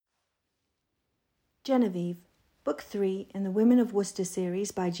Genevieve, Book 3 in the Women of Worcester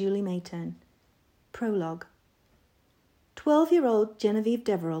series by Julie Mayturn. Prologue. 12-year-old Genevieve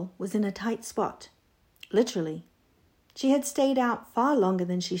Deverell was in a tight spot. Literally. She had stayed out far longer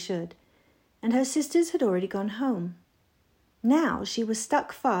than she should, and her sisters had already gone home. Now she was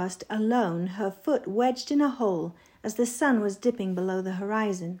stuck fast, alone, her foot wedged in a hole as the sun was dipping below the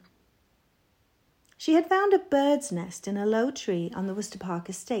horizon. She had found a bird's nest in a low tree on the Worcester Park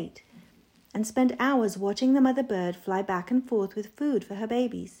estate, and spent hours watching the mother bird fly back and forth with food for her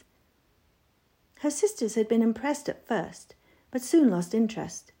babies. Her sisters had been impressed at first, but soon lost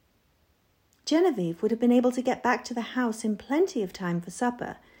interest. Genevieve would have been able to get back to the house in plenty of time for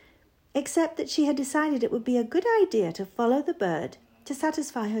supper, except that she had decided it would be a good idea to follow the bird to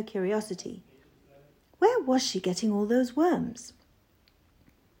satisfy her curiosity. Where was she getting all those worms?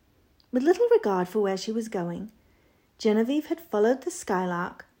 With little regard for where she was going, Genevieve had followed the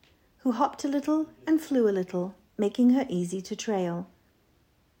skylark, who hopped a little and flew a little, making her easy to trail.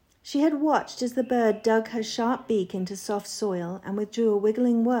 She had watched as the bird dug her sharp beak into soft soil and withdrew a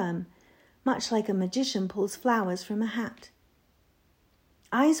wiggling worm, much like a magician pulls flowers from a hat.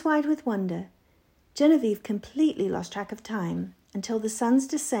 Eyes wide with wonder, Genevieve completely lost track of time until the sun's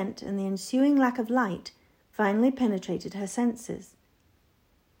descent and the ensuing lack of light finally penetrated her senses.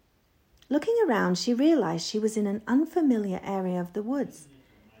 Looking around, she realized she was in an unfamiliar area of the woods.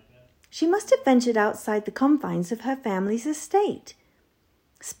 She must have ventured outside the confines of her family's estate.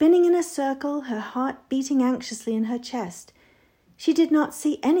 Spinning in a circle, her heart beating anxiously in her chest, she did not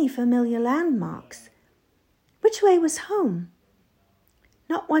see any familiar landmarks. Which way was home?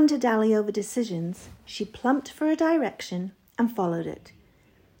 Not one to dally over decisions, she plumped for a direction and followed it.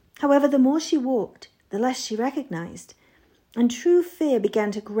 However, the more she walked, the less she recognized, and true fear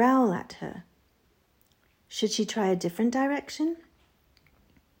began to growl at her. Should she try a different direction?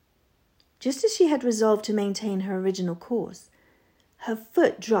 Just as she had resolved to maintain her original course, her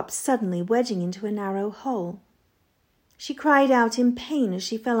foot dropped suddenly, wedging into a narrow hole. She cried out in pain as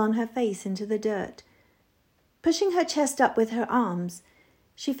she fell on her face into the dirt. Pushing her chest up with her arms,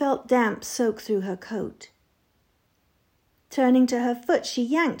 she felt damp soak through her coat. Turning to her foot, she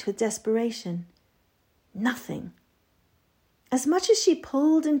yanked with desperation. Nothing. As much as she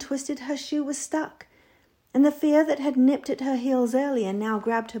pulled and twisted, her shoe was stuck, and the fear that had nipped at her heels earlier now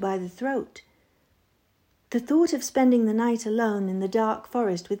grabbed her by the throat. The thought of spending the night alone in the dark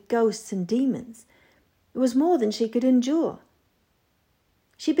forest with ghosts and demons was more than she could endure.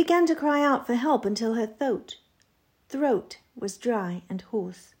 She began to cry out for help until her throat was dry and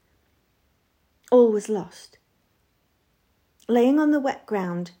hoarse. All was lost. Laying on the wet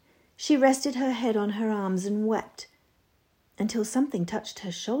ground, she rested her head on her arms and wept until something touched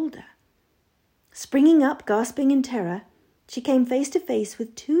her shoulder. Springing up, gasping in terror, she came face to face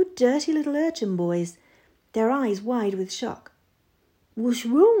with two dirty little urchin boys, their eyes wide with shock. "What's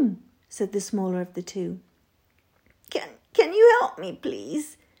wrong?" said the smaller of the two. Can you help me,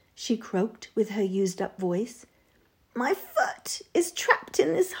 please?" she croaked with her used-up voice. "My foot is trapped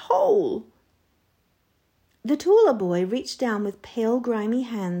in this hole." The taller boy reached down with pale, grimy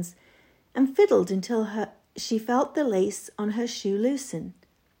hands and fiddled until she felt the lace on her shoe loosen.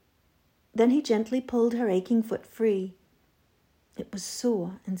 Then he gently pulled her aching foot free. It was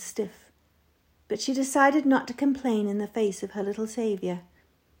sore and stiff, but she decided not to complain in the face of her little savior.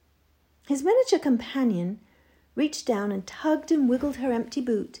 His miniature companion reached down and tugged and wiggled her empty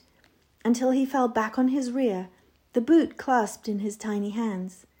boot until he fell back on his rear, the boot clasped in his tiny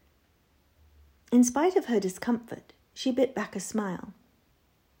hands. In spite of her discomfort, she bit back a smile.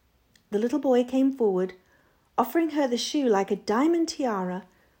 The little boy came forward, offering her the shoe like a diamond tiara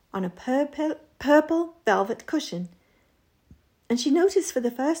on a purple velvet cushion, and she noticed for the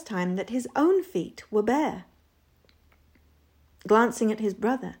first time that his own feet were bare. Glancing at his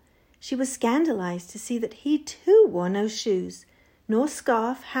brother, she was scandalized to see that he too wore no shoes, nor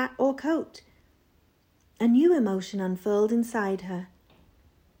scarf, hat, or coat. A new emotion unfurled inside her.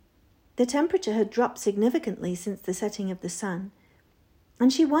 The temperature had dropped significantly since the setting of the sun,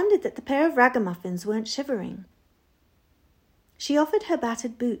 and she wondered that the pair of ragamuffins weren't shivering. She offered her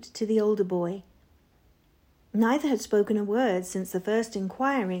battered boot to the older boy. Neither had spoken a word since the first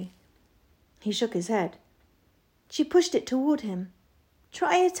inquiry. He shook his head. She pushed it toward him.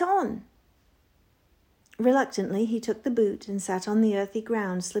 "Try it on." Reluctantly, he took the boot and sat on the earthy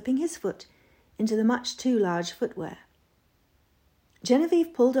ground, slipping his foot into the much too large footwear.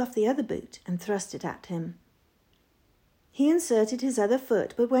 Genevieve pulled off the other boot and thrust it at him. He inserted his other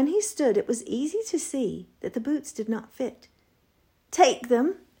foot, but when he stood, it was easy to see that the boots did not fit. "Take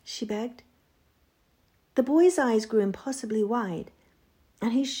them," she begged. The boy's eyes grew impossibly wide,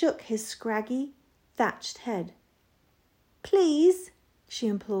 and he shook his scraggy, thatched head. "Please," she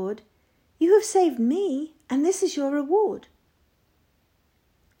implored, "you have saved me, and this is your reward."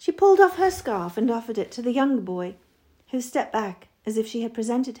 She pulled off her scarf and offered it to the younger boy, who stepped back as if she had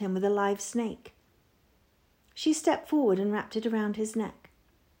presented him with a live snake. She stepped forward and wrapped it around his neck.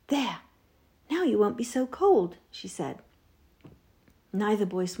 "There, now you won't be so cold," she said. Neither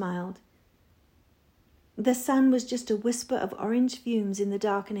boy smiled. The sun was just a whisper of orange fumes in the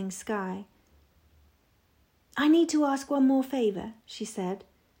darkening sky. "I need to ask one more favour," she said.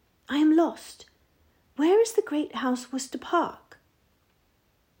 "I am lost. Where is the great house Worcester Park?"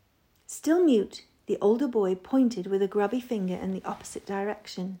 Still mute, the older boy pointed with a grubby finger in the opposite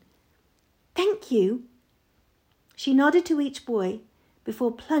direction. "Thank you." She nodded to each boy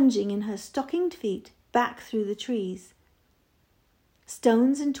before plunging in her stockinged feet back through the trees.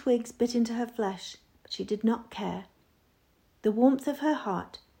 Stones and twigs bit into her flesh, but she did not care. The warmth of her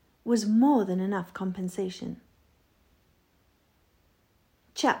heart was more than enough compensation.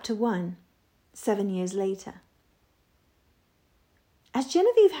 Chapter 1, 7 years later. As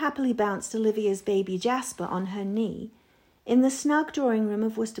Genevieve happily bounced Olivia's baby Jasper on her knee in the snug drawing room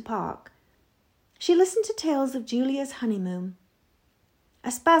of Worcester Park, she listened to tales of Julia's honeymoon.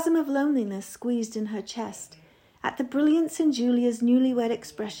 A spasm of loneliness squeezed in her chest at the brilliance in Julia's newlywed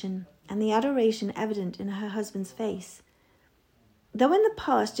expression and the adoration evident in her husband's face. Though in the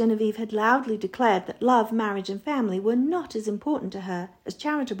past Genevieve had loudly declared that love, marriage, and family were not as important to her as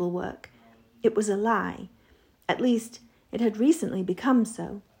charitable work, it was a lie. At least, it had recently become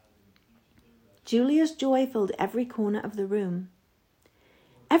so. Julia's joy filled every corner of the room.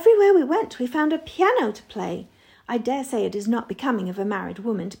 "Everywhere we went, we found a piano to play. I dare say it is not becoming of a married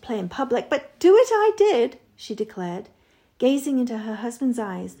woman to play in public, but do it I did," she declared, gazing into her husband's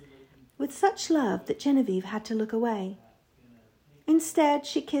eyes with such love that Genevieve had to look away. Instead,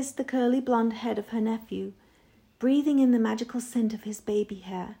 she kissed the curly blonde head of her nephew, breathing in the magical scent of his baby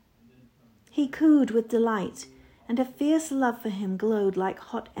hair. He cooed with delight, and a fierce love for him glowed like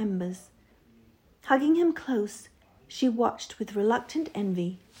hot embers. Hugging him close, she watched with reluctant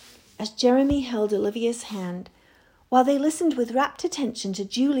envy as Jeremy held Olivia's hand, while they listened with rapt attention to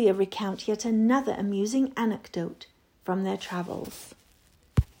Julia recount yet another amusing anecdote from their travels.